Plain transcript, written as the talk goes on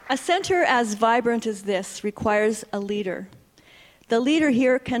A center as vibrant as this requires a leader. The leader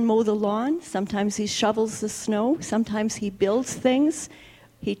here can mow the lawn. Sometimes he shovels the snow. Sometimes he builds things.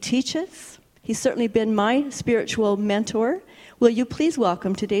 He teaches. He's certainly been my spiritual mentor. Will you please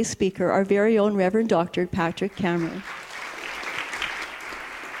welcome today's speaker, our very own Reverend Dr. Patrick Cameron.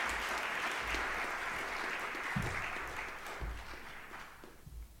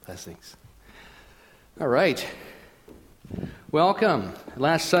 Blessings. All right. Welcome.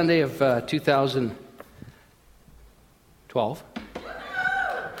 Last Sunday of 2012.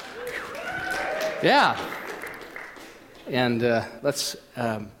 Yeah. And let's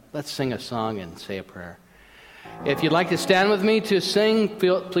sing a song and say a prayer. If you'd like to stand with me to sing,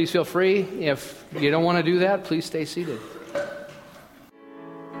 please feel free. If you don't want to do that, please stay seated.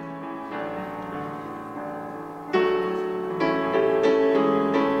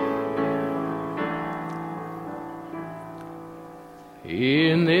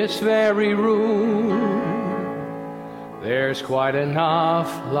 In this very room, there's quite enough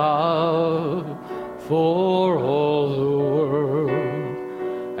love for all the world.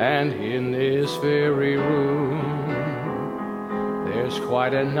 And in this very room, there's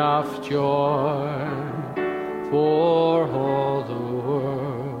quite enough joy for all the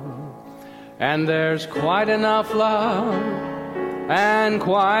world. And there's quite enough love and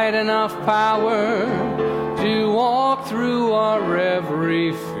quite enough power to walk through our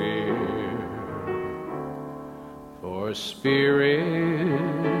every fear. For Spirit,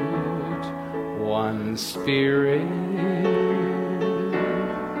 one Spirit,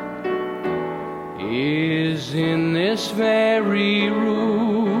 is in this very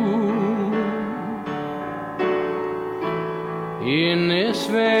room. In this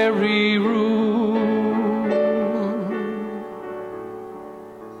very room.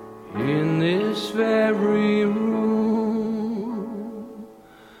 In this very room.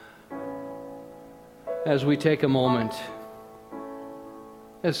 As we take a moment,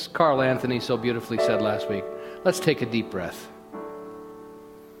 as Carl Anthony so beautifully said last week, let's take a deep breath.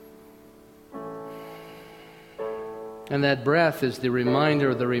 And that breath is the reminder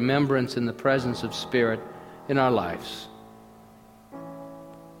of the remembrance and the presence of Spirit in our lives.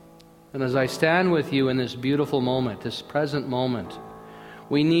 And as I stand with you in this beautiful moment, this present moment,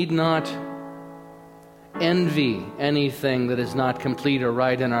 we need not envy anything that is not complete or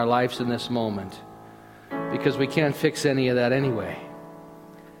right in our lives in this moment, because we can't fix any of that anyway.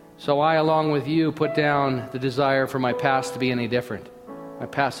 So I, along with you, put down the desire for my past to be any different. My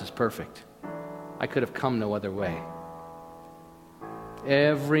past is perfect. I could have come no other way.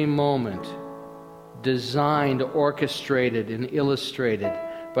 Every moment designed, orchestrated, and illustrated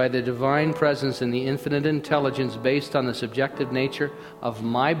by the divine presence and the infinite intelligence based on the subjective nature of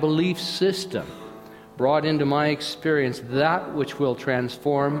my belief system, brought into my experience that which will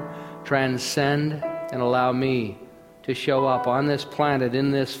transform, transcend, and allow me to show up on this planet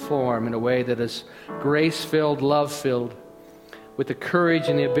in this form in a way that is grace-filled, love-filled, with the courage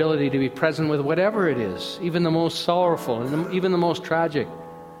and the ability to be present with whatever it is, even the most sorrowful and even the most tragic.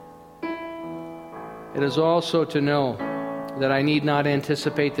 It is also to know that I need not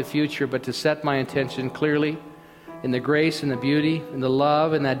anticipate the future, but to set my intention clearly in the grace and the beauty and the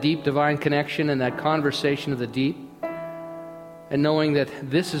love and that deep divine connection and that conversation of the deep, and knowing that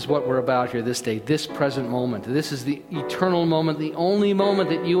this is what we're about here this day, this present moment. This is the eternal moment. The only moment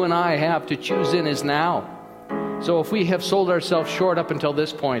that you and I have to choose in is now. So if we have sold ourselves short up until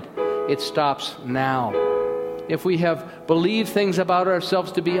this point, it stops now. If we have believed things about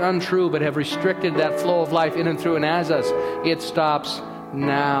ourselves to be untrue but have restricted that flow of life in and through and as us, it stops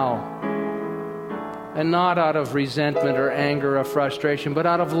now. And not out of resentment or anger or frustration, but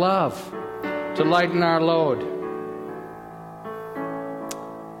out of love, to lighten our load.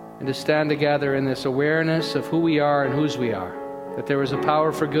 And to stand together in this awareness of who we are and whose we are, that there is a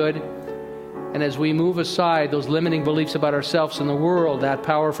power for good. And as we move aside those limiting beliefs about ourselves and the world, that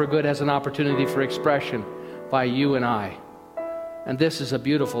power for good has an opportunity for expression by you and I. And this is a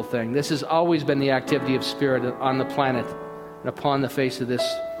beautiful thing. This has always been the activity of Spirit on the planet and upon the face of this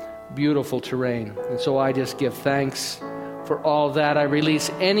beautiful terrain. And so I just give thanks for all that. I release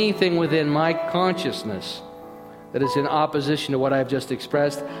anything within my consciousness that is in opposition to what I've just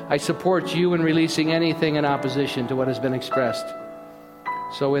expressed. I support you in releasing anything in opposition to what has been expressed.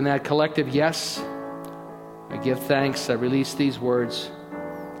 So in that collective yes, I give thanks, I release these words,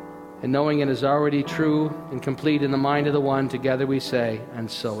 and knowing it is already true and complete in the mind of the one, together we say, and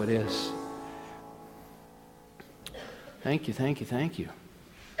so it is. Thank you, thank you, thank you.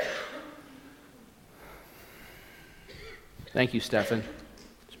 Thank you, Stefan.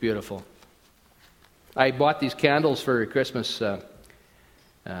 It's beautiful. I bought these candles for Christmas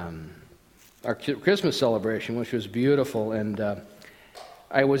our Christmas celebration, which was beautiful. And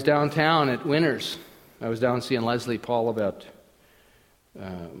I was downtown at Winners. I was down seeing Leslie Paul about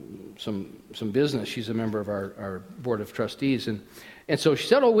some business. She's a member of our board of trustees. And so she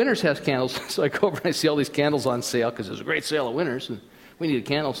said, Winners has candles. So I go over and I see all these candles on sale because there's a great sale at Winners. And we needed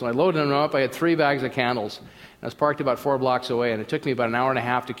candles. So I loaded them up. I had 3 bags of candles. And I was parked about 4 blocks away. And it took me about an hour and a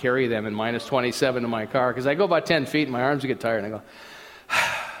half to carry them in minus 27 to my car because I go about 10 feet and my arms get tired. And I go,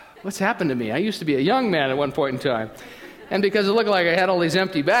 what's happened to me? I used to be a young man at one point in time. And because it looked like I had all these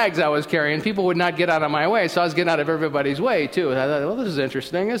empty bags I was carrying, people would not get out of my way. So I was getting out of everybody's way, too. And I thought, this is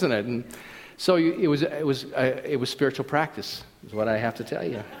interesting, isn't it? And so it was spiritual practice, is what I have to tell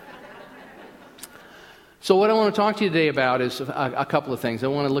you. So what I want to talk to you today about is a couple of things. I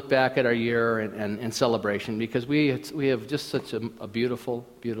want to look back at our year and celebration because we have just such a beautiful,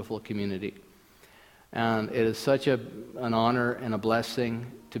 beautiful community. And it is such an honor and a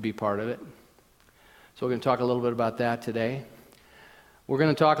blessing to be part of it. So we're going to talk a little bit about that today. We're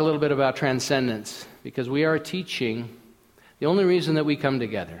going to talk a little bit about transcendence because we are teaching the only reason that we come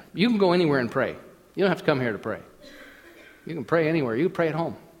together. You can go anywhere and pray. You don't have to come here to pray. You can pray anywhere. You can pray at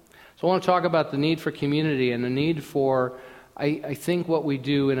home. So I want to talk about the need for community and the need for, I think, what we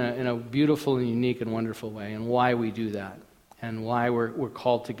do in a beautiful and unique and wonderful way and why we do that and why we're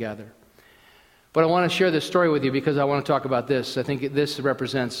called together. But I want to share this story with you because I want to talk about this. I think this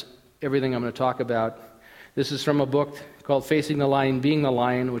represents everything I'm going to talk about. This is from a book called Facing the Lion, Being the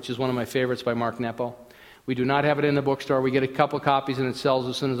Lion, which is one of my favorites by Mark Nepo. We do not have it in the bookstore. We get a couple copies and it sells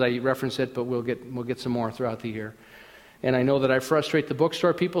as soon as I reference it, but we'll get some more throughout the year. And I know that I frustrate the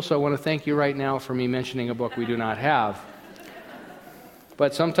bookstore people, so I want to thank you right now for me mentioning a book we do not have.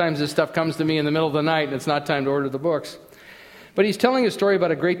 But sometimes this stuff comes to me in the middle of the night and it's not time to order the books. But he's telling a story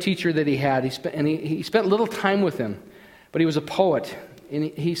about a great teacher that he had. He spent little time with him, but he was a poet. And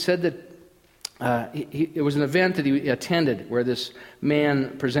he said that it was an event that he attended where this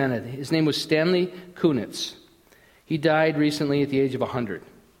man presented. His name was Stanley Kunitz. He died recently at the age of 100.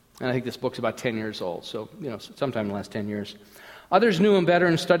 And I think this book's about 10 years old, so sometime in the last 10 years. Others knew him better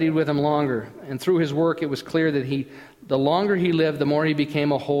and studied with him longer. And through his work, it was clear that the longer he lived, the more he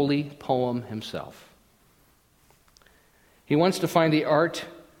became a holy poem himself. He once defined art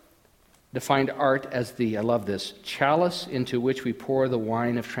as I love this, chalice into which we pour the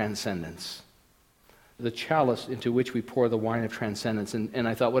wine of transcendence. The chalice into which we pour the wine of transcendence. And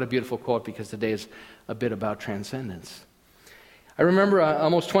I thought, what a beautiful quote, because today is a bit about transcendence. I remember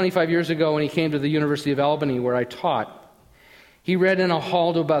almost 25 years ago when he came to the University of Albany where I taught. He read in a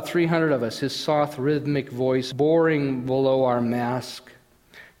hall to about 300 of us, his soft rhythmic voice boring below our mask,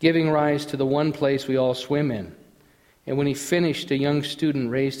 giving rise to the one place we all swim in. And when he finished, a young student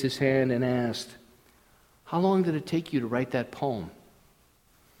raised his hand and asked, "How long did it take you to write that poem?"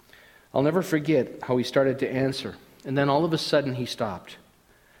 I'll never forget how he started to answer, and then all of a sudden he stopped,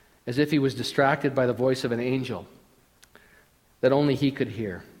 as if he was distracted by the voice of an angel that only he could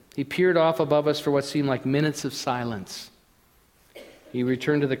hear. He peered off above us for what seemed like minutes of silence. He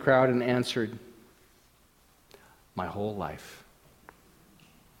returned to the crowd and answered, "My whole life."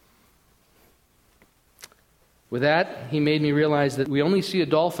 With that, he made me realize that we only see a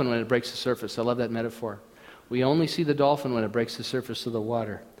dolphin when it breaks the surface. I love that metaphor. We only see the dolphin when it breaks the surface of the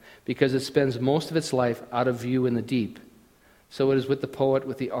water, because it spends most of its life out of view in the deep. So it is with the poet,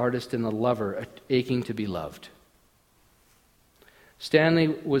 with the artist, and the lover, aching to be loved. Stanley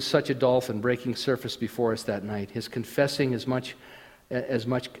was such a dolphin breaking surface before us that night, his confessing as much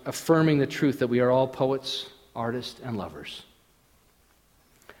affirming the truth that we are all poets, artists, and lovers.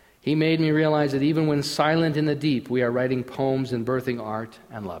 He made me realize that even when silent in the deep, we are writing poems and birthing art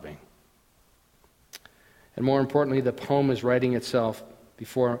and loving. And more importantly, the poem is writing itself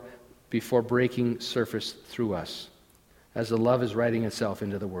before breaking surface through us, as the love is writing itself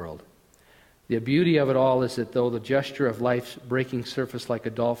into the world. The beauty of it all is that though the gesture of life's breaking surface like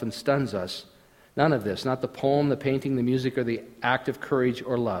a dolphin stuns us, none of this, not the poem, the painting, the music, or the act of courage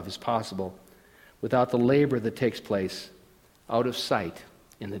or love, is possible without the labor that takes place out of sight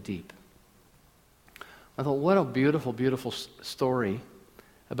in the deep. I thought, what a beautiful, beautiful story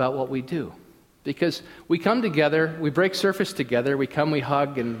about what we do. Because we come together, we break surface together, we come, we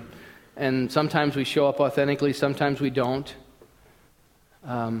hug, and sometimes we show up authentically, sometimes we don't.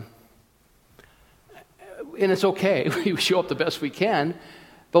 And it's okay, we show up the best we can,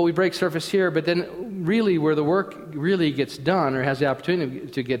 but we break surface here. But then really where the work really gets done, or has the opportunity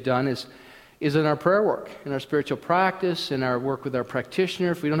to get done, is in our prayer work, in our spiritual practice, in our work with our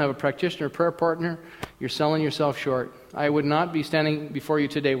practitioner. If we don't have a practitioner or prayer partner, you're selling yourself short. I would not be standing before you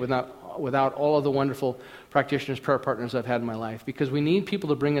today without all of the wonderful practitioners, prayer partners I've had in my life, because we need people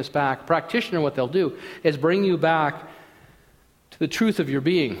to bring us back. Practitioner, what they'll do is bring you back to the truth of your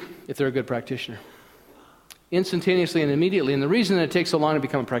being, if they're a good practitioner, instantaneously and immediately. And the reason that it takes so long to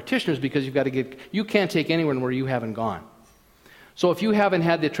become a practitioner is because you can't take anyone where you haven't gone. So if you haven't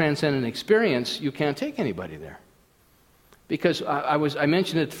had the transcendent experience, you can't take anybody there. Because I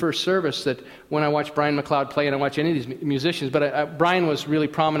mentioned at the first service that when I watch Brian McLeod play, and I watch any of these musicians, but Brian was really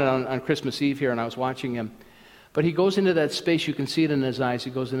prominent on Christmas Eve here, and I was watching him. But he goes into that space, you can see it in his eyes,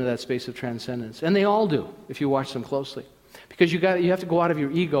 he goes into that space of transcendence. And they all do, if you watch them closely. Because you have to go out of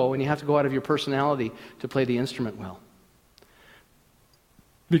your ego, and you have to go out of your personality to play the instrument well.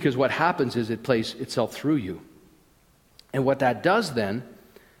 Because what happens is it plays itself through you. And what that does then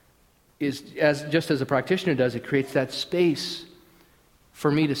is, just as a practitioner does, it creates that space for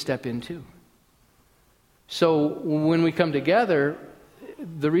me to step into. So when we come together,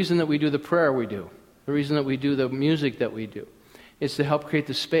 the reason that we do the prayer we do, the reason that we do the music that we do, is to help create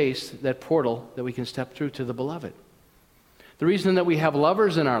the space, that portal that we can step through to the beloved. The reason that we have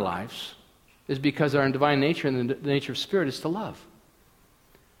lovers in our lives is because our divine nature and the nature of spirit is to love.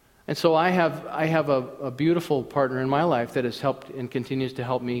 And so I have a beautiful partner in my life that has helped and continues to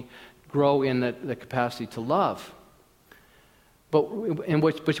help me grow in the capacity to love. But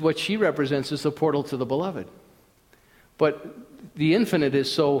what she represents is the portal to the beloved. But the infinite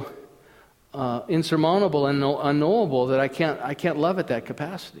is so insurmountable and unknowable that I can't love at that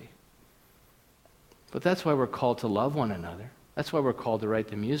capacity. But that's why we're called to love one another. That's why we're called to write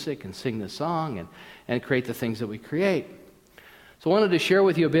the music and sing the song and create the things that we create. So I wanted to share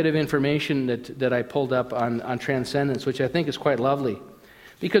with you a bit of information that I pulled up on transcendence, which I think is quite lovely.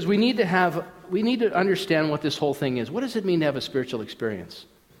 Because we need to understand what this whole thing is. What does it mean to have a spiritual experience?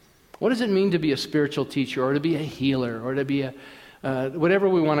 What does it mean to be a spiritual teacher, or to be a healer, or to be whatever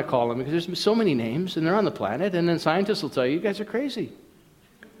we want to call them? Because there's so many names, and they're on the planet, and then scientists will tell you guys are crazy.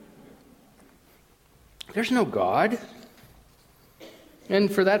 There's no God.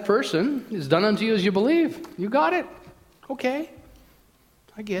 And for that person, it's done unto you as you believe. You got it. Okay.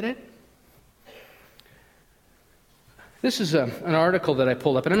 I get it. This is an article that I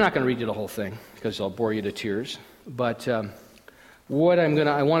pulled up, and I'm not going to read you the whole thing because I'll bore you to tears. But I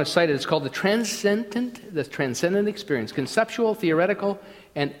want to cite it. It's called the Transcendent Experience: Conceptual, Theoretical,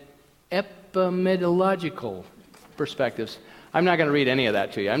 and Epistemological Perspectives. I'm not going to read any of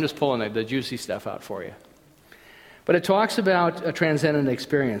that to you. I'm just pulling the juicy stuff out for you. But it talks about a transcendent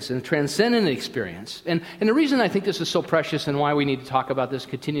experience. And a transcendent experience, and the reason I think this is so precious and why we need to talk about this,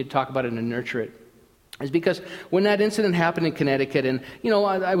 continue to talk about it and nurture it, is because when that incident happened in Connecticut, and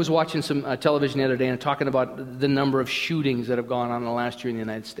I was watching some television the other day and talking about the number of shootings that have gone on in the last year in the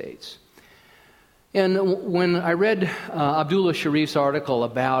United States. And when I read Abdullah Sharif's article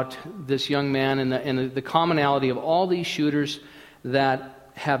about this young man and the commonality of all these shooters that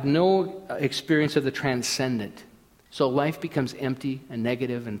have no experience of the transcendent, so life becomes empty and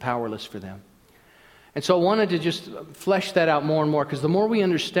negative and powerless for them. And so I wanted to just flesh that out more and more, because the more we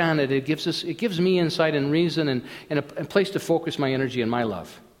understand it, it gives me insight and reason and a place to focus my energy and my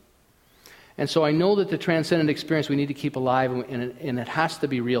love. And so I know that the transcendent experience we need to keep alive, and it has to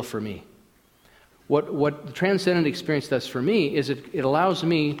be real for me. What the transcendent experience does for me is it allows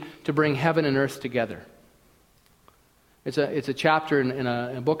me to bring heaven and earth together. It's a chapter in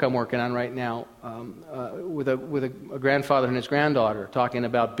a book I'm working on right now with a grandfather and his granddaughter talking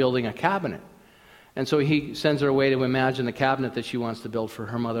about building a cabinet. And so he sends her away to imagine the cabinet that she wants to build for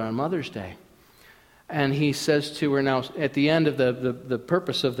her mother on Mother's Day. And he says to her, now at the end of the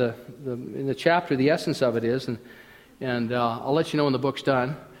purpose of in the chapter, the essence of it is, and I'll let you know when the book's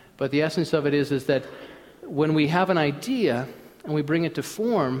done, but the essence of it is that when we have an idea and we bring it to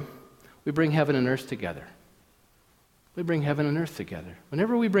form, we bring heaven and earth together. We bring heaven and earth together.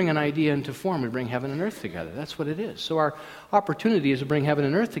 Whenever we bring an idea into form, we bring heaven and earth together. That's what it is. So our opportunity is to bring heaven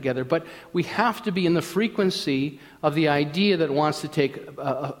and earth together, but we have to be in the frequency of the idea that wants to take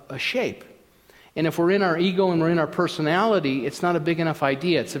a shape. And if we're in our ego and we're in our personality, it's not a big enough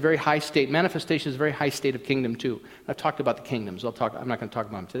idea. It's a very high state. Manifestation is a very high state of kingdom too. I've talked about the kingdoms. I'm not going to talk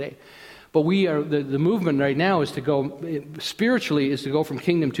about them today. But we are the movement right now is to go spiritually is to go from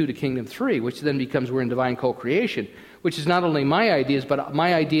kingdom 2 to kingdom 3, which then becomes we're in divine co-creation, which is not only my ideas, but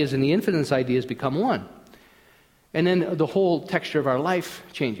my ideas and the infinite's ideas become one. And then the whole texture of our life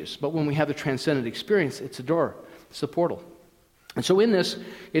changes. But when we have the transcendent experience, it's a door, it's a portal. And so in this,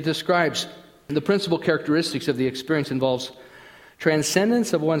 it describes the principal characteristics of the experience involves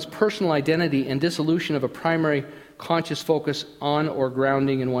transcendence of one's personal identity and dissolution of a primary conscious focus on or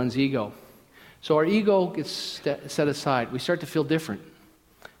grounding in one's ego. So our ego gets set aside. We start to feel different.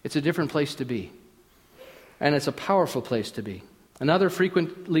 It's a different place to be. and it's a powerful place to be. Another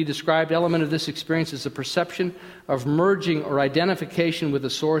frequently described element of this experience is the perception of merging or identification with the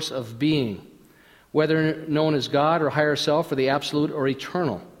source of being, whether known as God or higher self or the absolute or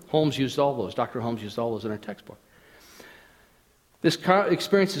eternal. Holmes used all those. Dr. Holmes used all those in our textbook. This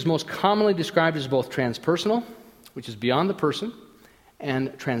experience is most commonly described as both transpersonal, which is beyond the person,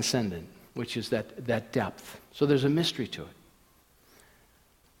 and transcendent, which is that depth. So there's a mystery to it.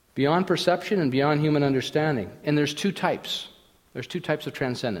 Beyond perception and beyond human understanding. And there's two types. There's two types of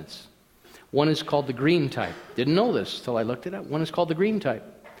transcendence. One is called the green type. Didn't know this till I looked it up. One is called the green type.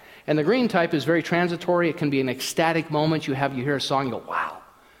 And the green type is very transitory. It can be an ecstatic moment. You hear a song, you go, wow.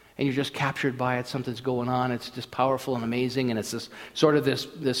 And you're just captured by it. Something's going on. It's just powerful and amazing. And it's this sort of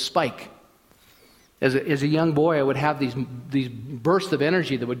this spike. As a young boy, I would have these bursts of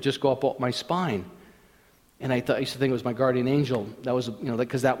energy that would just go up my spine. And I used to think it was my guardian angel. That was,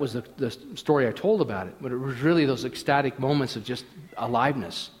 because that was the story I told about it. But it was really those ecstatic moments of just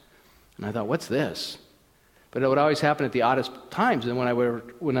aliveness. And I thought, what's this? But it would always happen at the oddest times. And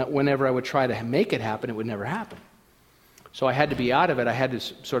whenever I would try to make it happen, it would never happen. So I had to be out of it. I had to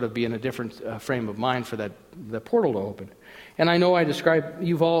sort of be in a different frame of mind for the portal to open. And I know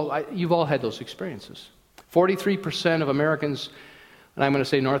you've all had those experiences. 43% of Americans, and I'm going to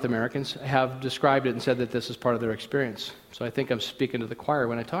say North Americans, have described it and said that this is part of their experience. So I think I'm speaking to the choir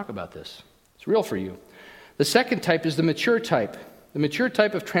when I talk about this. It's real for you. The second type is the mature type. The mature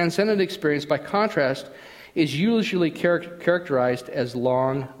type of transcendent experience, by contrast, is usually characterized as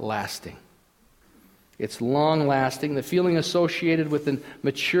long-lasting. It's long-lasting. The feeling associated with the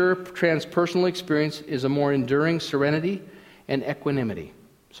mature transpersonal experience is a more enduring serenity and equanimity.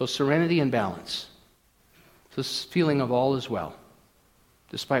 So serenity and balance. This feeling of all is well,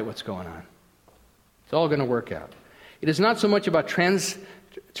 despite what's going on. It's all going to work out. It is not so much about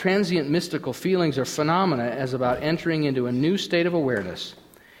transient mystical feelings or phenomena as about entering into a new state of awareness.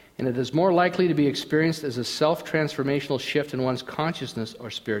 And it is more likely to be experienced as a self-transformational shift in one's consciousness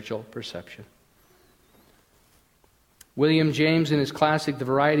or spiritual perception. William James, in his classic The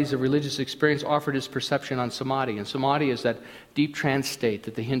Varieties of Religious Experience, offered his perception on samadhi. And samadhi is that deep trance state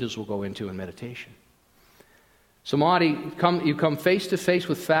that the Hindus will go into in meditation. Samadhi, you come face to face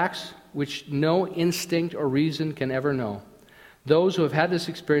with facts which no instinct or reason can ever know. Those who have had this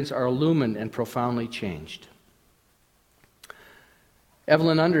experience are illumined and profoundly changed.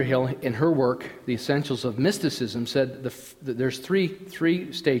 Evelyn Underhill, in her work, The Essentials of Mysticism, said there's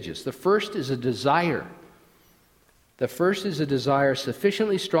three stages. The first is a desire. The first is a desire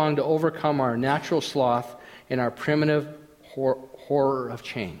sufficiently strong to overcome our natural sloth and our primitive horror of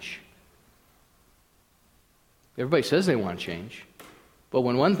change. Everybody says they want change, but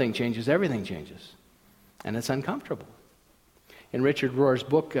when one thing changes, everything changes, and it's uncomfortable. In Richard Rohr's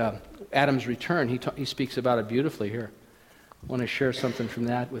book, Adam's Return, he speaks about it beautifully here. I want to share something from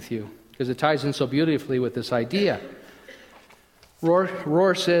that with you, because it ties in so beautifully with this idea.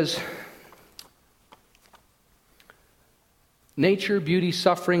 Rohr says, nature, beauty,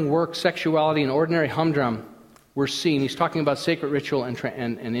 suffering, work, sexuality, and ordinary humdrum were seen. He's talking about sacred ritual and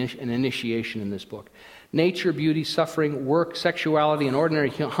initiation in this book. Nature, beauty, suffering, work, sexuality, and ordinary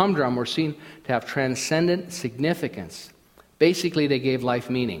humdrum were seen to have transcendent significance. Basically, they gave life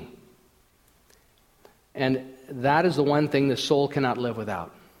meaning. And that is the one thing the soul cannot live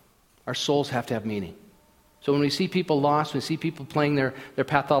without. Our souls have to have meaning. So when we see people lost, when we see people playing their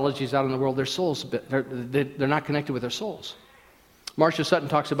pathologies out in the world, their souls, they're not connected with their souls. Marcia Sutton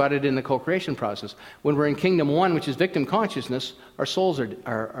talks about it in the co-creation process. When we're in Kingdom 1, which is victim consciousness, our souls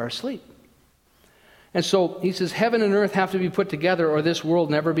are asleep. And so he says, heaven and earth have to be put together or this world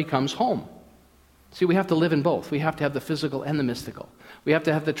never becomes home. See, we have to live in both. We have to have the physical and the mystical. We have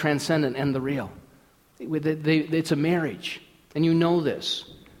to have the transcendent and the real. It's a marriage, and you know this.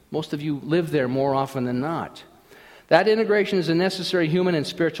 Most of you live there more often than not. That integration is a necessary human and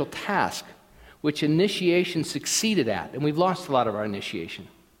spiritual task, which initiation succeeded at. And we've lost a lot of our initiation.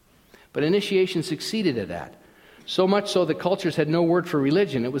 But initiation succeeded at that. So much so that cultures had no word for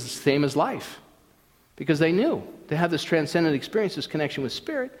religion. It was the same as life. Because they knew to have this transcendent experience, this connection with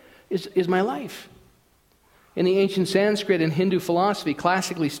spirit, is my life. In the ancient Sanskrit and Hindu philosophy,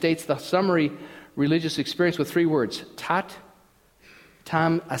 classically states the summary religious experience with 3 words: tat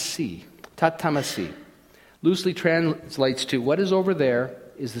tam asi. Tat tam asi. Loosely translates to, what is over there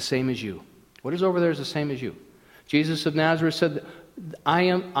is the same as you. What is over there is the same as you. Jesus of Nazareth said, I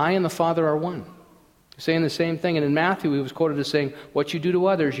and the Father are one. Saying the same thing. And in Matthew, he was quoted as saying, what you do to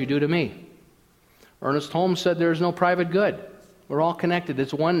others, you do to me. Ernest Holmes said, there is no private good. We're all connected.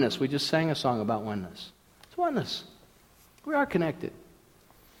 It's oneness. We just sang a song about oneness. It's oneness. We are connected.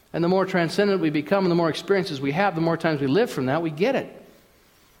 And the more transcendent we become and the more experiences we have, the more times we live from that, we get it.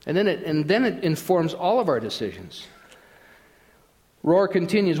 And then it informs all of our decisions. Rohr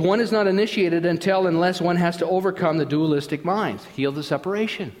continues, one is not initiated unless one has to overcome the dualistic mind. Heal the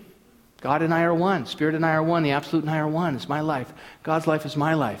separation. God and I are one. Spirit and I are one. The Absolute and I are one. It's my life. God's life is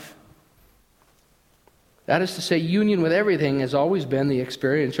my life. That is to say, union with everything has always been the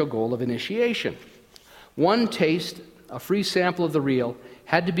experiential goal of initiation. One taste, a free sample of the real,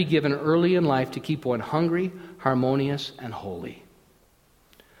 had to be given early in life to keep one hungry, harmonious, and holy.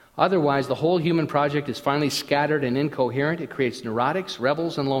 Otherwise, the whole human project is finally scattered and incoherent. It creates neurotics,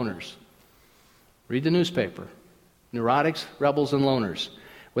 rebels, and loners. Read the newspaper. Neurotics, rebels, and loners.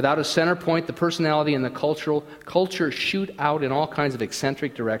 Without a center point, the personality and the culture shoot out in all kinds of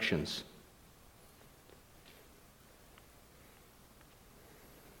eccentric directions.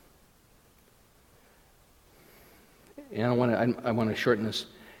 And I want to shorten this.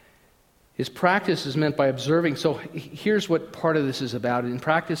 His practice is meant by observing. So here's what part of this is about. In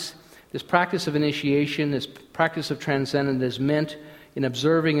practice, this practice of initiation, this practice of transcendence is meant in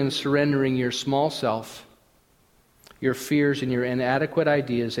observing and surrendering your small self, your fears and your inadequate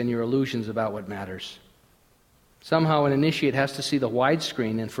ideas and your illusions about what matters. Somehow an initiate has to see the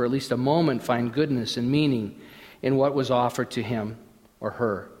widescreen and for at least a moment find goodness and meaning in what was offered to him or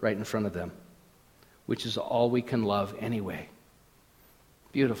her right in front of them, which is all we can love anyway.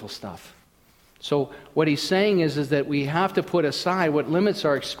 Beautiful stuff. So what he's saying is that we have to put aside what limits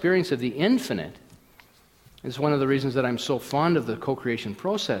our experience of the infinite. It's one of the reasons that I'm so fond of the co-creation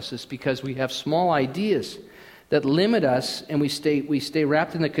process, is because we have small ideas that limit us, and we stay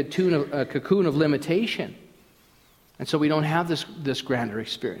wrapped in the cocoon of limitation. And so we don't have this grander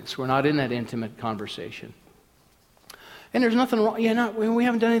experience. We're not in that intimate conversation. And there's nothing wrong. We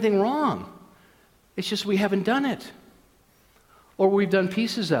haven't done anything wrong. It's just we haven't done it. Or we've done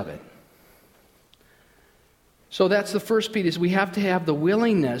pieces of it. So that's the first piece, is we have to have the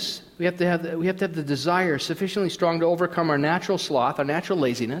willingness, we have to have the desire sufficiently strong to overcome our natural sloth, our natural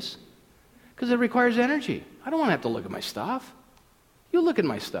laziness, because it requires energy. I don't want to have to look at my stuff. You look at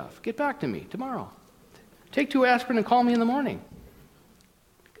my stuff. Get back to me tomorrow. Take 2 aspirin and call me in the morning.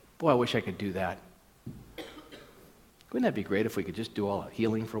 Boy, I wish I could do that. Wouldn't that be great if we could just do all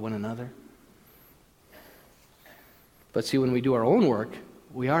healing for one another? But see, when we do our own work,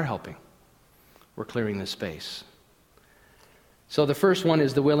 we are helping. We're clearing the space. So the first one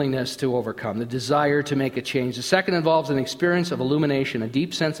is the willingness to overcome, the desire to make a change. The second involves an experience of illumination, a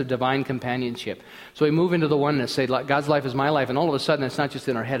deep sense of divine companionship. So we move into the oneness, say, God's life is my life, and all of a sudden it's not just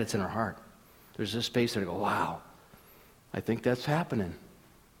in our head, it's in our heart. There's this space there to go, wow, I think that's happening.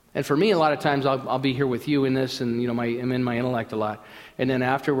 And for me, a lot of times I'll be here with you in this, and I'm in my intellect a lot. And then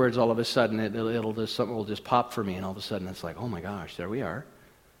afterwards, all of a sudden, something will just pop for me, and all of a sudden it's like, oh my gosh, there we are.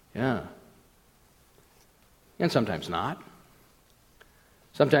 Yeah. And sometimes not.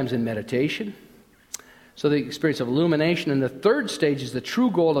 Sometimes in meditation. So the experience of illumination. And the third stage is the true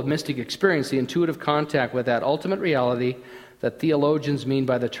goal of mystic experience, the intuitive contact with that ultimate reality that theologians mean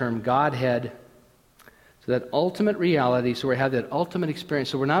by the term Godhead. So that ultimate reality, so we have that ultimate experience.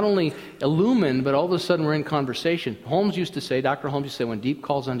 So we're not only illumined, but all of a sudden we're in conversation. Dr. Holmes used to say, when deep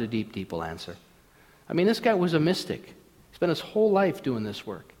calls unto deep, deep will answer. I mean, this guy was a mystic. He spent his whole life doing this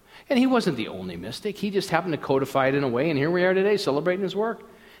work. And he wasn't the only mystic. He just happened to codify it in a way, and here we are today celebrating his work.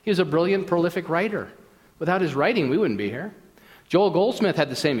 He was a brilliant, prolific writer. Without his writing, we wouldn't be here. Joel Goldsmith had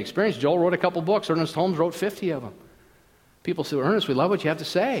the same experience. Joel wrote a couple books. Ernest Holmes wrote 50 of them. People say, Ernest, we love what you have to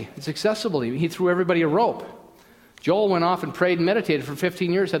say. It's accessible. He threw everybody a rope. Joel went off and prayed and meditated for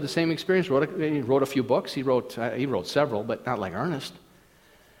 15 years, had the same experience, he wrote a few books. He wrote several, but not like Ernest.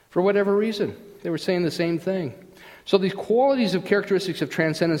 For whatever reason, they were saying the same thing. So these qualities of characteristics of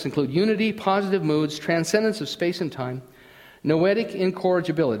transcendence include unity, positive moods, transcendence of space and time, noetic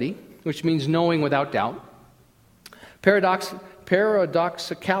incorrigibility, which means knowing without doubt,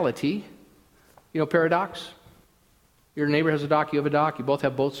 paradoxicality. You know paradox? Your neighbor has a dock, you have a dock, you both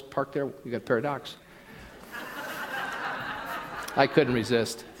have boats parked there, you got paradox. I couldn't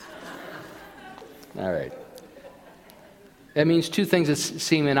resist. All right. That means two things that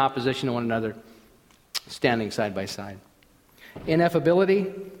seem in opposition to one another, standing side by side.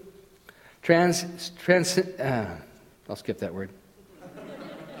 Ineffability, I'll skip that word.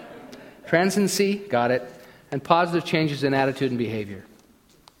 Transiency, got it, and positive changes in attitude and behavior.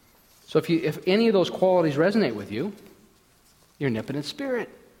 So if any of those qualities resonate with you, you're nipping at spirit.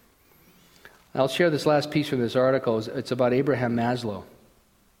 I'll share this last piece from this article. It's about Abraham Maslow.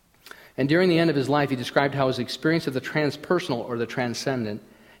 And during the end of his life, he described how his experience of the transpersonal or the transcendent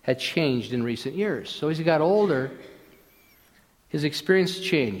had changed in recent years. So as he got older, his experience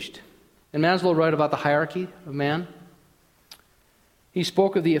changed. And Maslow wrote about the hierarchy of man. He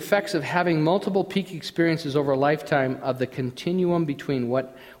spoke of the effects of having multiple peak experiences over a lifetime of the continuum between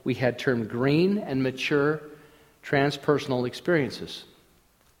what we had termed green and mature transpersonal experiences.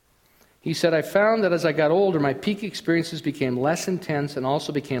 He said, I found that as I got older, my peak experiences became less intense and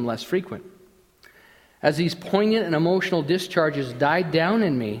also became less frequent. As these poignant and emotional discharges died down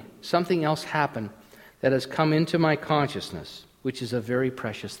in me, something else happened that has come into my consciousness, which is a very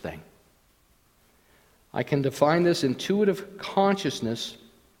precious thing. I can define this intuitive consciousness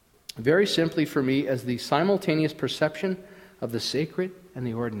very simply for me as the simultaneous perception of the sacred and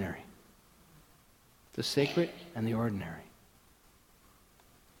the ordinary. The sacred and the ordinary.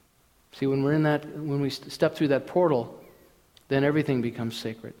 See, when we step through that portal, then everything becomes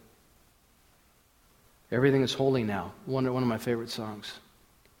sacred. Everything is holy now. One of my favorite songs.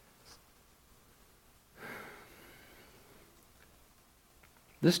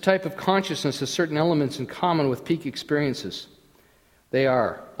 This type of consciousness has certain elements in common with peak experiences. They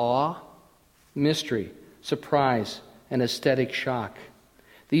are awe, mystery, surprise, and aesthetic shock.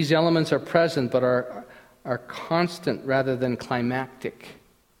 These elements are present but are constant rather than climactic.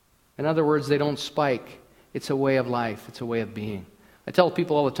 In other words, they don't spike. It's a way of life. It's a way of being. I tell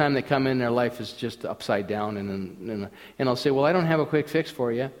people all the time they come in, their life is just upside down, and I'll say, well, I don't have a quick fix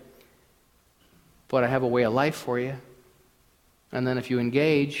for you, but I have a way of life for you. And then if you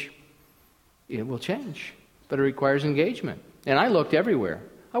engage, it will change. But it requires engagement. And I looked everywhere.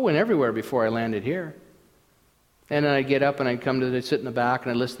 I went everywhere before I landed here. And then I'd get up and I'd sit in the back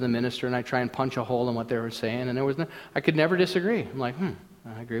and I'd listen to the minister and I'd try and punch a hole in what they were saying. And I could never disagree. I'm like,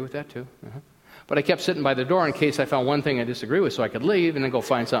 I agree with that too. But I kept sitting by the door in case I found one thing I disagree with so I could leave and then go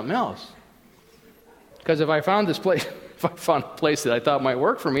find something else. Because if I found a place that I thought might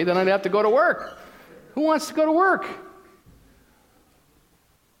work for me, then I'd have to go to work. Who wants to go to work?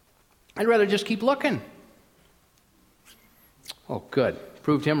 I'd rather just keep looking. Oh, good.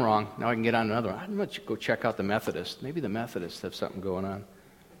 Proved him wrong. Now I can get on another one. I'm going to go check out the Methodists. Maybe the Methodists have something going on.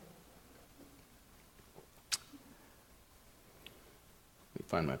 Let me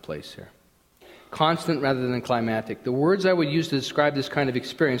find my place here. Constant rather than climatic. The words I would use to describe this kind of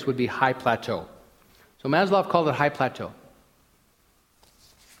experience would be high plateau. So Maslow called it high plateau.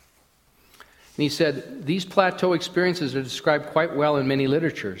 And he said, these plateau experiences are described quite well in many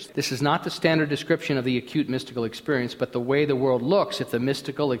literatures. This is not the standard description of the acute mystical experience, but the way the world looks if the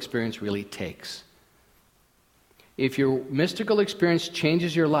mystical experience really takes. If your mystical experience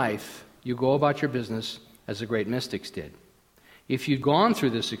changes your life, you go about your business as the great mystics did. If you've gone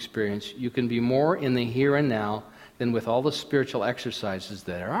through this experience, you can be more in the here and now than with all the spiritual exercises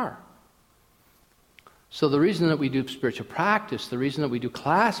that there are. So the reason that we do spiritual practice, the reason that we do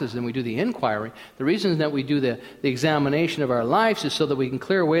classes and we do the inquiry, the reason that we do the examination of our lives is so that we can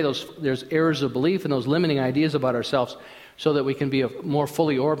clear away those errors of belief and those limiting ideas about ourselves so that we can be more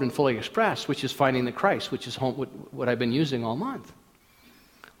fully orbed and fully expressed, which is finding the Christ, which is what I've been using all month.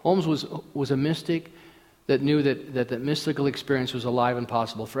 Holmes was a mystic that knew that the mystical experience was alive and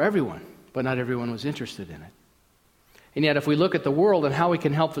possible for everyone, but not everyone was interested in it. And yet if we look at the world and how we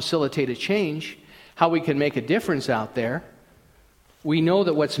can help facilitate a change, how we can make a difference out there, we know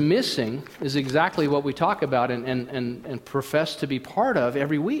that what's missing is exactly what we talk about and profess to be part of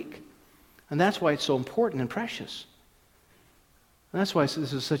every week. And that's why it's so important and precious. And that's why this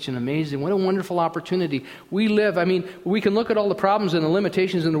is such an amazing, what a wonderful opportunity. We can look at all the problems and the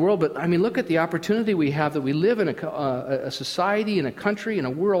limitations in the world, but look at the opportunity we have that we live in a society, in a country, in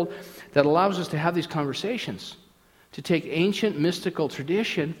a world that allows us to have these conversations, to take ancient mystical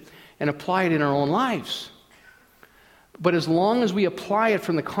tradition and apply it in our own lives. But as long as we apply it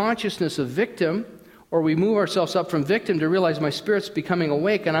from the consciousness of victim, or we move ourselves up from victim to realize my spirit's becoming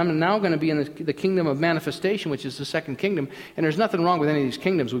awake, and I'm now going to be in the kingdom of manifestation, which is the second kingdom, and there's nothing wrong with any of these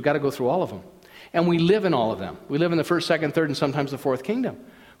kingdoms. We've got to go through all of them. And we live in all of them. We live in the first, second, third, and sometimes the fourth kingdom.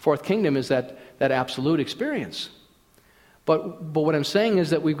 Fourth kingdom is that absolute experience. But what I'm saying is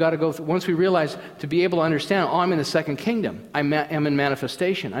that we've got to go through, once we realize to be able to understand, I'm in the second kingdom. I'm in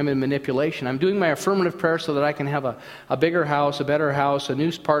manifestation. I'm in manipulation. I'm doing my affirmative prayer so that I can have a bigger house, a better house, a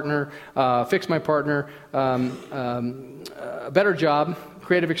new partner, fix my partner, a better job,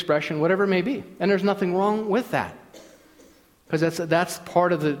 creative expression, whatever it may be. And there's nothing wrong with that. Because that's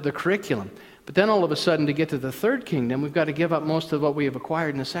part of the curriculum. But then all of a sudden, to get to the third kingdom, we've got to give up most of what we have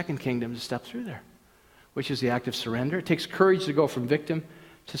acquired in the second kingdom to step through there, which is the act of surrender. It takes courage to go from victim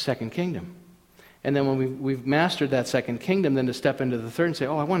to second kingdom. And then when we've mastered that second kingdom, then to step into the third and say,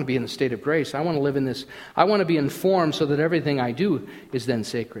 I want to be in the state of grace. I want to live in this. I want to be informed so that everything I do is then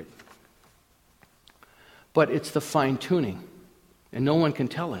sacred. But it's the fine-tuning. And no one can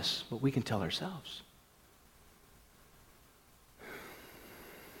tell us, but we can tell ourselves.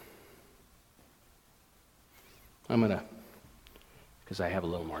 I'm going to, because I have a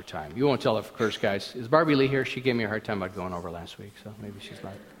little more time. You won't tell it first, guys. Is Barbie Lee here? She gave me a hard time about going over last week, so maybe she's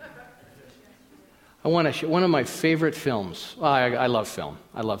not. I want to show one of my favorite films. Well, I love film.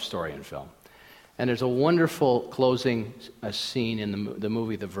 I love story in film. And there's a wonderful closing scene in the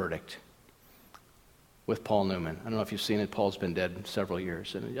movie The Verdict with Paul Newman. I don't know if you've seen it. Paul's been dead several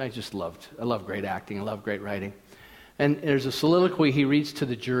years. And I love great acting. I love great writing. And there's a soliloquy he reads to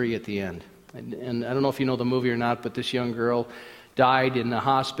the jury at the end. And I don't know if you know the movie or not, but this young girl died in the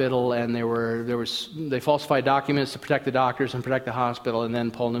hospital, and they falsified documents to protect the doctors and protect the hospital, and then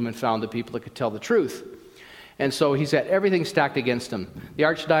Paul Newman found the people that could tell the truth. And so he's got everything stacked against him. The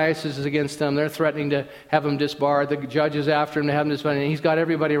archdiocese is against him. They're threatening to have him disbarred. The judge is after him to have him disbarred. And he's got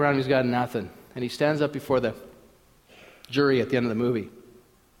everybody around him. He's got nothing. And he stands up before the jury at the end of the movie.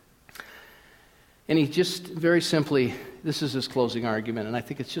 And he just very simply, this is his closing argument, and I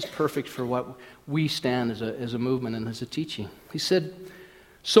think it's just perfect for what we stand as a movement and as a teaching. He said,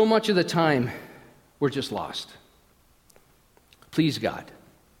 so much of the time, we're just lost. Please, God,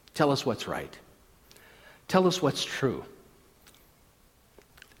 tell us what's right. Tell us what's true.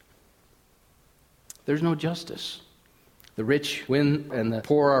 There's no justice. The rich win and the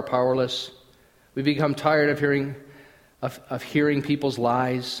poor are powerless. We become tired of hearing people's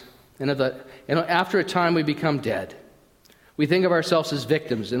lies. And after a time, we become dead. We think of ourselves as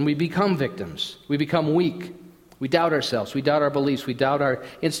victims, and we become victims. We become weak. We doubt ourselves. We doubt our beliefs. We doubt our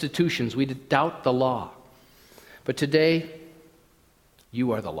institutions. We doubt the law. But today,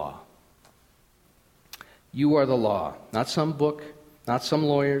 you are the law. You are the law. Not some book, not some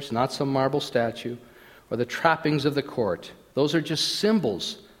lawyers, not some marble statue, or the trappings of the court. Those are just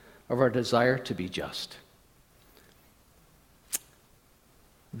symbols of our desire to be just.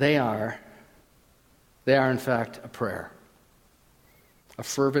 They are in fact a prayer, a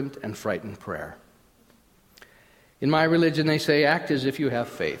fervent and frightened prayer. In my religion, they say, act as if you have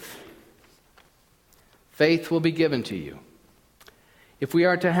faith. Faith will be given to you. If we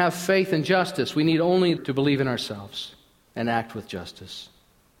are to have faith in justice, we need only to believe in ourselves and act with justice.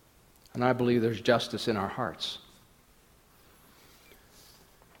 And I believe there's justice in our hearts.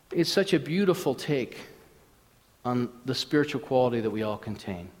 It's such a beautiful take on the spiritual quality that we all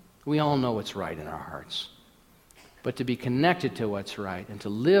contain. We all know what's right in our hearts. But to be connected to what's right and to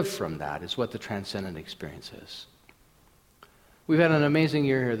live from that is what the transcendent experience is. We've had an amazing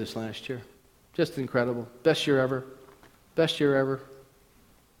year here this last year. Just incredible. Best year ever. Best year ever.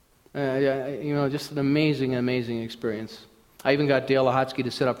 Just an amazing, amazing experience. I even got Dale Lahotsky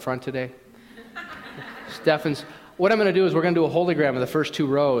to sit up front today. What I'm going to do is we're going to do a hologram of the first two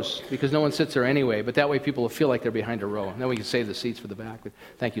rows because no one sits there anyway, but that way people will feel like they're behind a row. And then we can save the seats for the back. But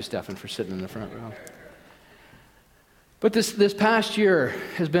thank you, Stefan, for sitting in the front row. But this past year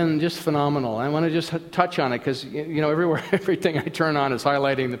has been just phenomenal. I want to just touch on it because, everything I turn on is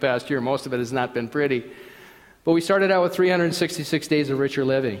highlighting the past year. Most of it has not been pretty. But we started out with 366 Days of Richer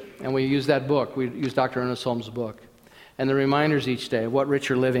Living, and we used that book. We used Dr. Ernest Holmes' book. And the reminders each day of what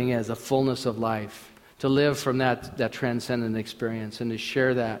richer living is, a fullness of life, to live from that transcendent experience and to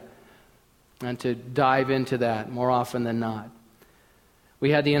share that and to dive into that more often than not.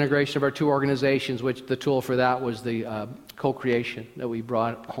 We had the integration of our two organizations, which the tool for that was the co-creation that we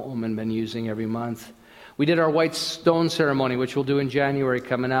brought home and been using every month. We did our white stone ceremony, which we'll do in January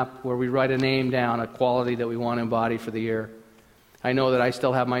coming up, where we write a name down, a quality that we want to embody for the year. I know that I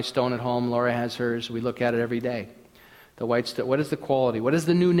still have my stone at home. Laura has hers. We look at it every day. The white stone. What is the quality? What is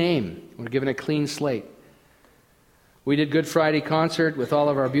the new name? We're given a clean slate. We did Good Friday concert with all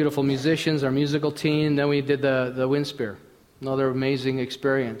of our beautiful musicians, our musical team. Then we did the Wind Spear. Another amazing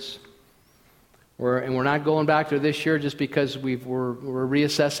experience. We're not going back to this year just because we're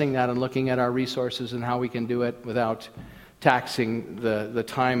reassessing that and looking at our resources and how we can do it without taxing the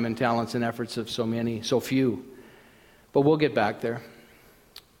time and talents and efforts of so few. But we'll get back there.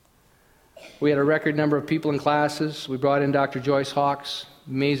 We had a record number of people in classes. We brought in Dr. Joyce Hawkes,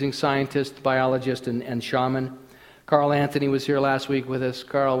 amazing scientist, biologist, and shaman. Carl Anthony was here last week with us.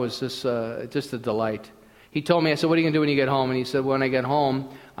 Carl was just a delight. He told me, I said, what are you going to do when you get home? And he said, when I get home,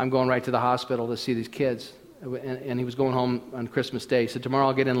 I'm going right to the hospital to see these kids. And he was going home on Christmas Day. He said, tomorrow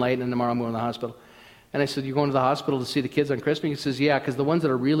I'll get in late, and tomorrow I'm going to the hospital. And I said, you're going to the hospital to see the kids on Christmas? He says, yeah, because the ones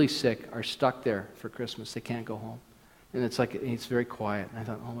that are really sick are stuck there for Christmas. They can't go home. And it's very quiet. And I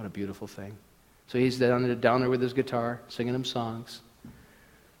thought, oh, what a beautiful thing. So he's down there with his guitar, singing them songs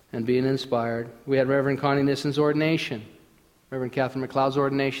and being inspired. We had Reverend Connie Nissen's ordination. Reverend Catherine McLeod's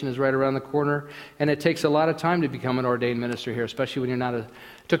ordination is right around the corner, and it takes a lot of time to become an ordained minister here, especially when you're not it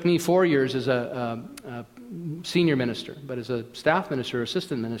took me 4 years as a senior minister, but as a staff minister or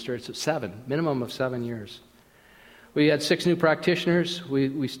assistant minister, it's at 7, minimum of 7 years. We had 6 new practitioners,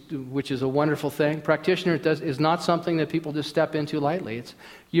 which is a wonderful thing. Practitioner is not something that people just step into lightly. It's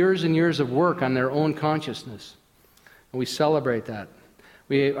years and years of work on their own consciousness, and we celebrate that.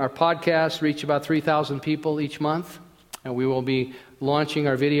 Our podcasts reach about 3,000 people each month. And we will be launching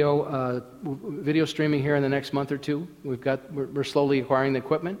our video streaming here in the next month or two. We're slowly acquiring the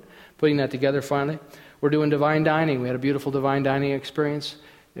equipment, putting that together finally. We're doing Divine Dining. We had a beautiful Divine Dining experience,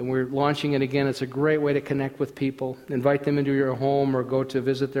 and we're launching it again. It's a great way to connect with people. Invite them into your home or go to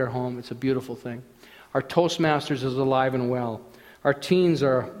visit their home. It's a beautiful thing. Our Toastmasters is alive and well. Our teens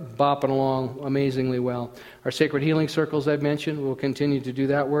are bopping along amazingly well. Our Sacred Healing Circles, I've mentioned, we'll continue to do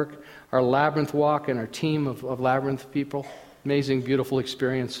that work. Our Labyrinth Walk and our team of Labyrinth people, amazing, beautiful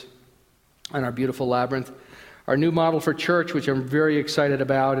experience on our beautiful Labyrinth. Our new model for church, which I'm very excited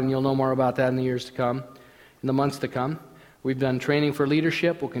about, and you'll know more about that in the years to come, in the months to come. We've done training for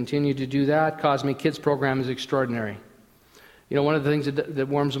leadership. We'll continue to do that. Cosmic Kids program is extraordinary. You know, one of the things that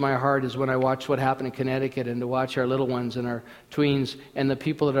warms my heart is when I watch what happened in Connecticut and to watch our little ones and our tweens and the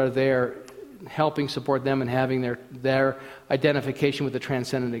people that are there helping support them and having their identification with the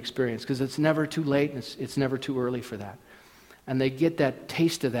transcendent experience, because it's never too late and it's never too early for that. And they get that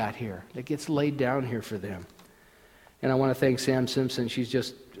taste of that here. It gets laid down here for them. And I want to thank Sam Simpson. She's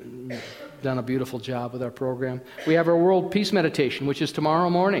just done a beautiful job with our program. We have our World Peace Meditation, which is tomorrow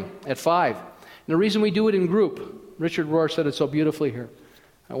morning at 5. And the reason we do it in group, Richard Rohr said it so beautifully here.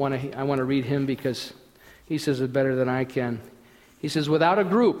 I want to read him because he says it better than I can. He says, without a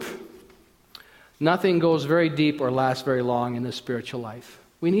group, nothing goes very deep or lasts very long in this spiritual life.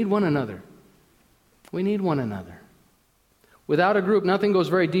 We need one another. We need one another. Without a group, nothing goes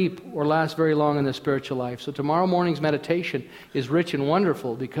very deep or lasts very long in the spiritual life. So tomorrow morning's meditation is rich and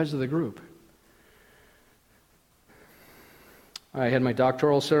wonderful because of the group. I had my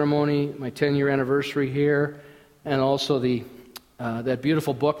doctoral ceremony, my 10-year anniversary here, and also that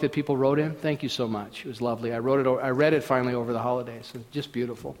beautiful book that people wrote in. Thank you so much. It was lovely. I read it finally over the holidays. It's just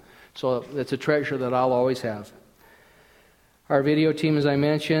beautiful. So it's a treasure that I'll always have. Our video team, as I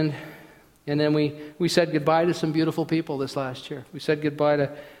mentioned. And then we said goodbye to some beautiful people this last year. We said goodbye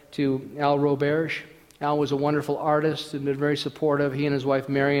to Al Roberge. Al was a wonderful artist and been very supportive. He and his wife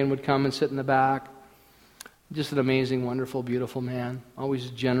Marion would come and sit in the back. Just an amazing, wonderful, beautiful man.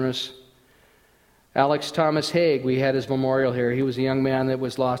 Always generous. Alex Thomas Haig, we had his memorial here. He was a young man that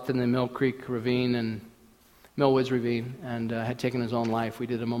was lost in the Mill Creek Ravine and Millwoods Ravine and had taken his own life. We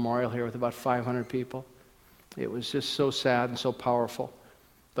did a memorial here with about 500 people. It was just so sad and so powerful.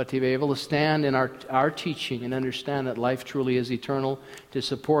 But to be able to stand in our teaching and understand that life truly is eternal, to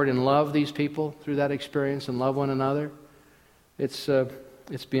support and love these people through that experience and love one another, it's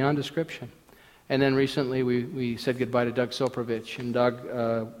beyond description. And then recently we said goodbye to Doug Soprovich, and Doug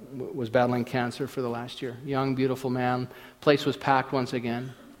was battling cancer for the last year. Young, beautiful man. Place was packed once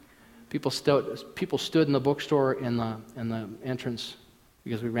again. People stood in the bookstore in the entrance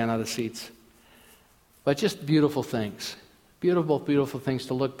because we ran out of seats. But just beautiful things. Beautiful, beautiful things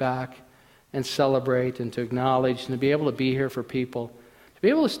to look back and celebrate and to acknowledge and to be able to be here for people. To be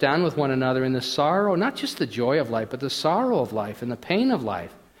able to stand with one another in the sorrow, not just the joy of life, but the sorrow of life and the pain of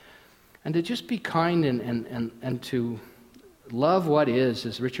life. And to just be kind and to love what is,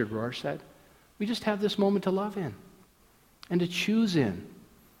 as Richard Rohr said. We just have this moment to love in and to choose in.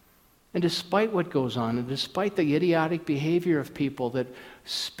 And despite what goes on, and despite the idiotic behavior of people that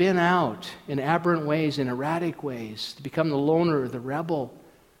spin out in aberrant ways, in erratic ways, to become the loner, the rebel,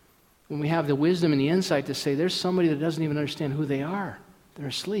 when we have the wisdom and the insight to say there's somebody that doesn't even understand who they are. They're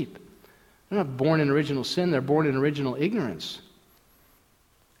asleep. They're not born in original sin, they're born in original ignorance.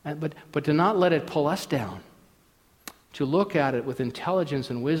 But to not let it pull us down, to look at it with intelligence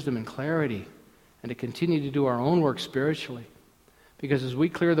and wisdom and clarity, and to continue to do our own work spiritually. Because as we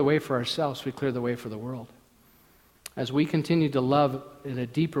clear the way for ourselves, we clear the way for the world. As we continue to love in a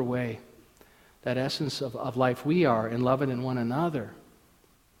deeper way that essence of life we are and love it in one another,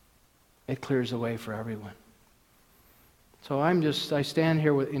 it clears the way for everyone. So I stand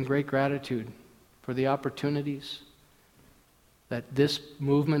here in great gratitude for the opportunities that this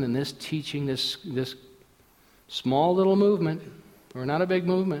movement and this teaching, this small little movement, we're not a big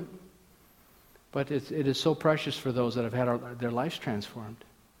movement, but it is so precious for those that have had their lives transformed.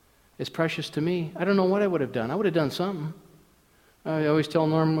 It's precious to me. I don't know what I would have done. I would have done something. I always tell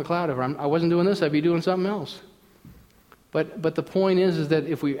Norman McLeod, if I wasn't doing this, I'd be doing something else. But the point is that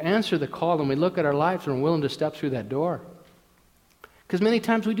if we answer the call and we look at our lives and we're willing to step through that door, Because many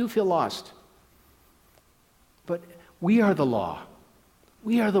times we do feel lost. But we are the law.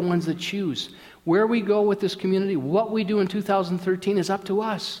 We are the ones that choose. Where we go with this community, what we do in 2013 is up to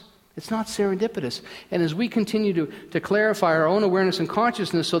us. It's not serendipitous. And as we continue to clarify our own awareness and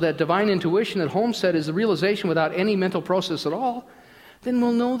consciousness so that divine intuition at Homestead is the realization without any mental process at all, then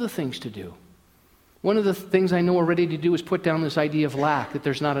we'll know the things to do. One of the things I know we're ready to do is put down this idea of lack, that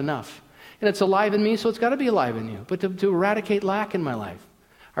there's not enough. And it's alive in me, so it's got to be alive in you. But to eradicate lack in my life,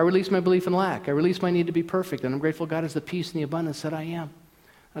 I release my belief in lack. I release my need to be perfect. And I'm grateful God is the peace and the abundance that I am.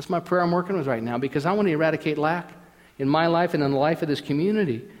 That's my prayer I'm working with right now, because I want to eradicate lack in my life and in the life of this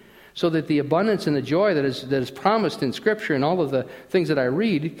community, so that the abundance and the joy that is promised in Scripture and all of the things that I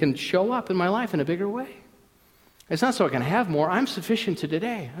read can show up in my life in a bigger way. It's not so I can have more. I'm sufficient to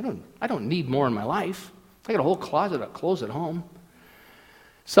today. I don't need more in my life. I got a whole closet of clothes at home.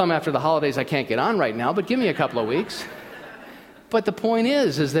 Some after the holidays I can't get on right now, but give me a couple of weeks. But the point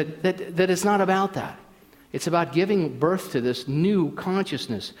is that it's not about that. It's about giving birth to this new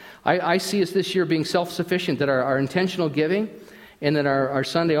consciousness. I see us this year being self-sufficient, that our intentional giving and that our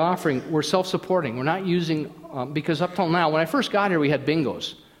Sunday offering, we're self-supporting. We're not using, because up till now, when I first got here, we had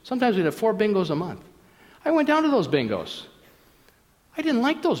bingos. Sometimes we'd have 4 bingos a month. I went down to those bingos. I didn't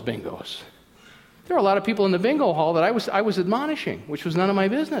like those bingos. There were a lot of people in the bingo hall that I was admonishing, which was none of my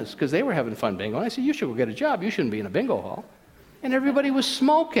business, because they were having fun bingo. And I said, you should go get a job. You shouldn't be in a bingo hall. And everybody was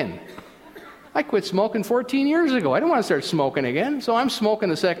smoking. I quit smoking 14 years ago. I didn't want to start smoking again. So I'm smoking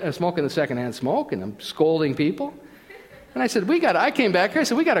the secondhand smoke, and I'm scolding people. And I said, I came back here, I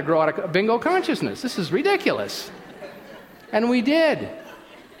said, we got to grow out a bingo consciousness. This is ridiculous. And we did.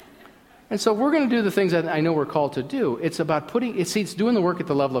 And so we're going to do the things that I know we're called to do. It's about it's doing the work at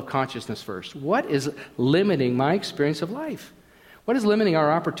the level of consciousness first. What is limiting my experience of life? What is limiting our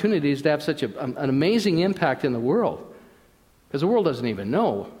opportunities to have such an amazing impact in the world? Because the world doesn't even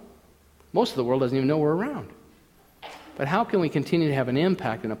know. Most of the world doesn't even know we're around. But how can we continue to have an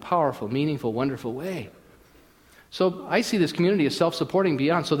impact in a powerful, meaningful, wonderful way? So I see this community as self-supporting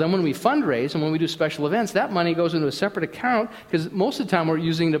beyond. So then when we fundraise and when we do special events, that money goes into a separate account, because most of the time we're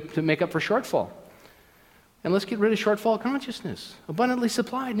using it to make up for shortfall. And let's get rid of shortfall consciousness. Abundantly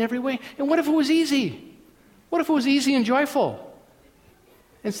supplied in every way. And what if it was easy? What if it was easy and joyful?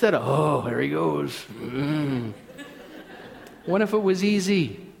 Instead of, oh, there he goes. What if it was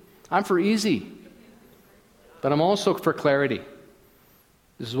easy? I'm for easy. But I'm also for clarity.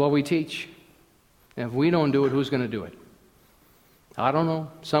 This is what we teach. And if we don't do it, who's going to do it? I don't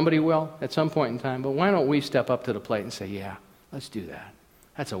know. Somebody will at some point in time. But why don't we step up to the plate and say, yeah, let's do that.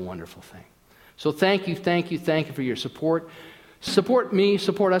 That's a wonderful thing. So thank you for your support. Support me,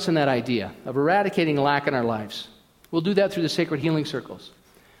 support us in that idea of eradicating lack in our lives. We'll do that through the Sacred Healing Circles.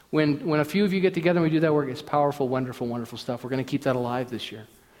 When a few of you get together and we do that work, it's powerful, wonderful, wonderful stuff. We're going to keep that alive this year.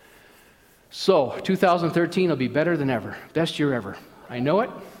 So 2013 will be better than ever. Best year ever. I know it.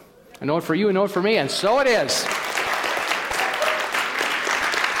 I know it for you, I know it for me, and so it is.